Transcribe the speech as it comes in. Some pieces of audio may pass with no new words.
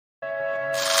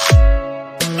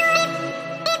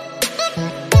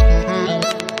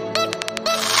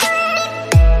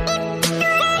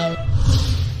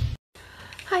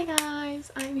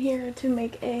to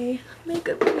make a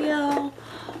makeup video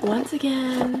once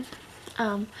again.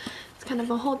 It's kind of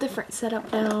a whole different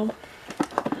setup now.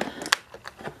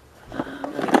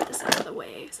 Let me get this out of the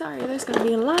way. Sorry, there's gonna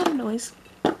be a lot of noise.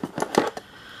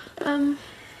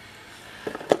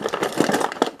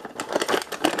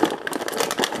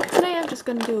 Today I'm just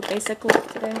gonna do a basic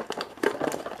look today.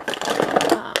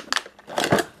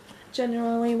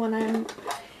 Generally when I'm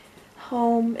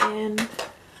home and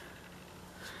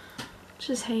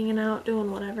just hanging out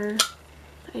doing whatever,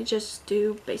 I just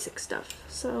do basic stuff.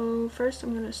 So first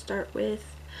I'm gonna start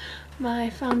with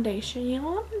my foundation.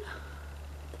 We're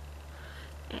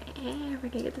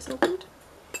gonna get this opened.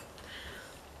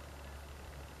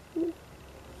 Ooh.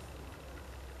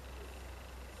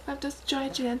 I have this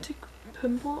gigantic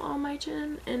pimple on my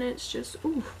chin and it's just,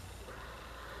 ooh,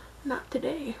 not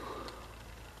today.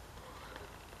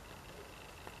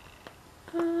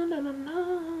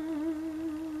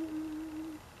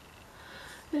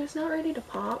 It's not ready to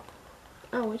pop.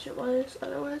 I wish it was,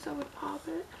 otherwise I would pop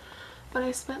it. But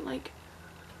I spent like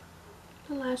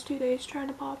the last 2 days trying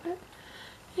to pop it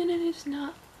and it is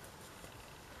not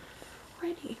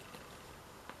ready.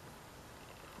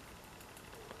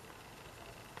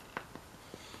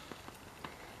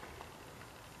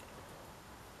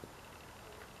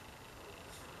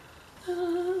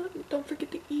 Don't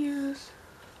forget the ears.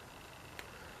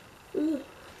 Ugh.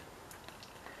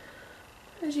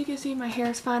 As you can see, my hair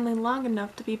is finally long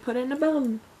enough to be put in a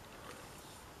bun.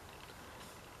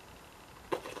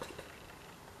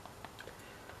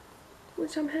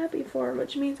 Which I'm happy for,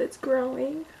 which means it's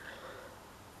growing.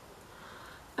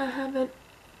 I haven't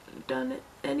done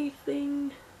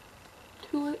anything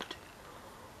to it,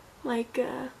 like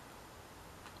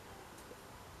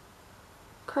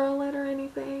curl it or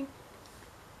anything.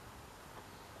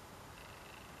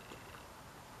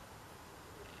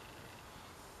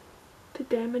 To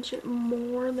damage it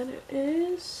more than it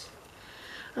is.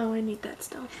 Oh, I need that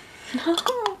still.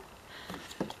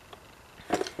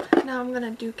 Now I'm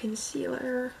gonna do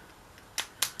concealer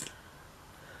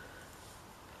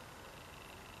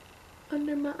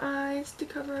under my eyes to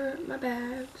cover my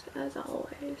bags, as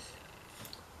always.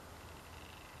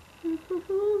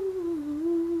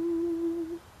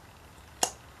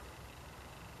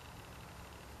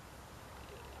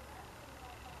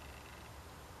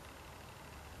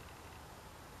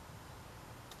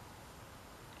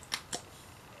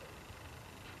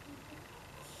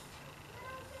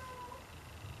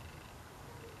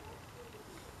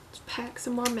 Let's pack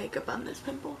some more makeup on this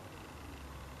pimple.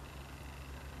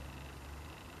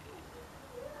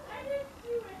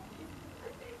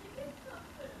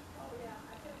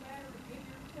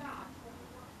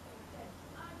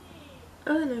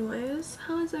 Anyways,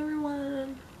 how is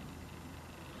everyone?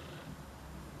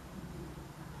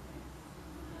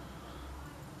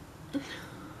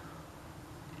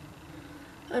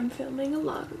 I'm filming a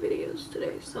lot of videos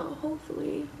today, so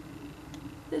hopefully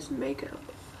this makeup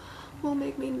will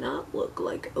make me not look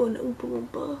like an Oompa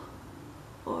Loompa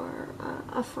or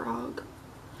a frog,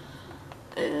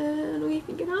 and we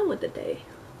can get on with the day.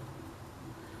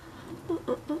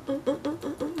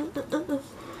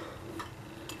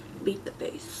 Beat the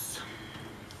face.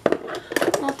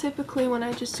 Well, typically when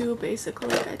I just do a basic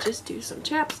look, I just do some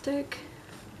chapstick.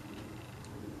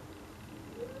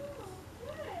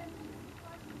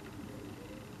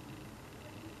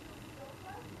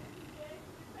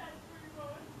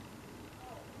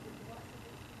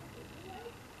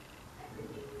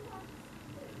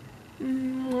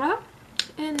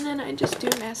 And then I just do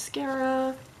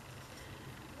mascara.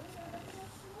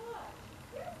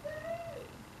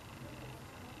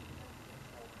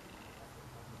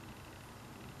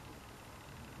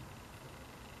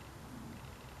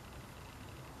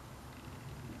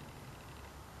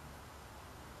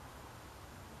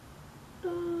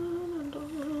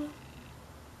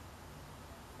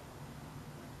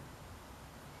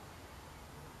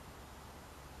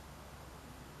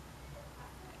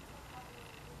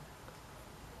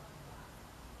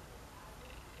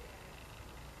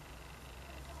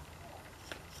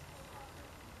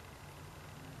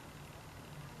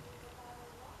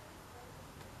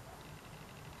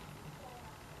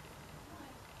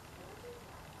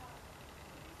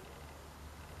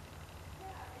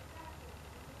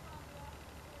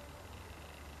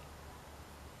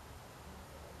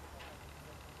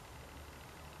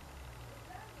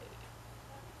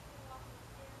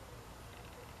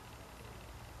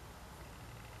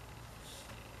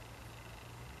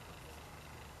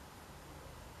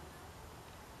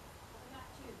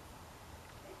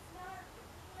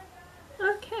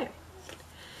 Okay.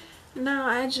 Now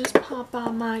I just pop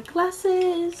on my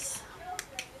glasses.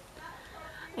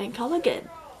 and call again.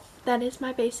 That is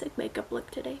my basic makeup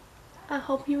look today. I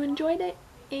hope you enjoyed it,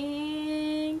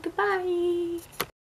 and goodbye.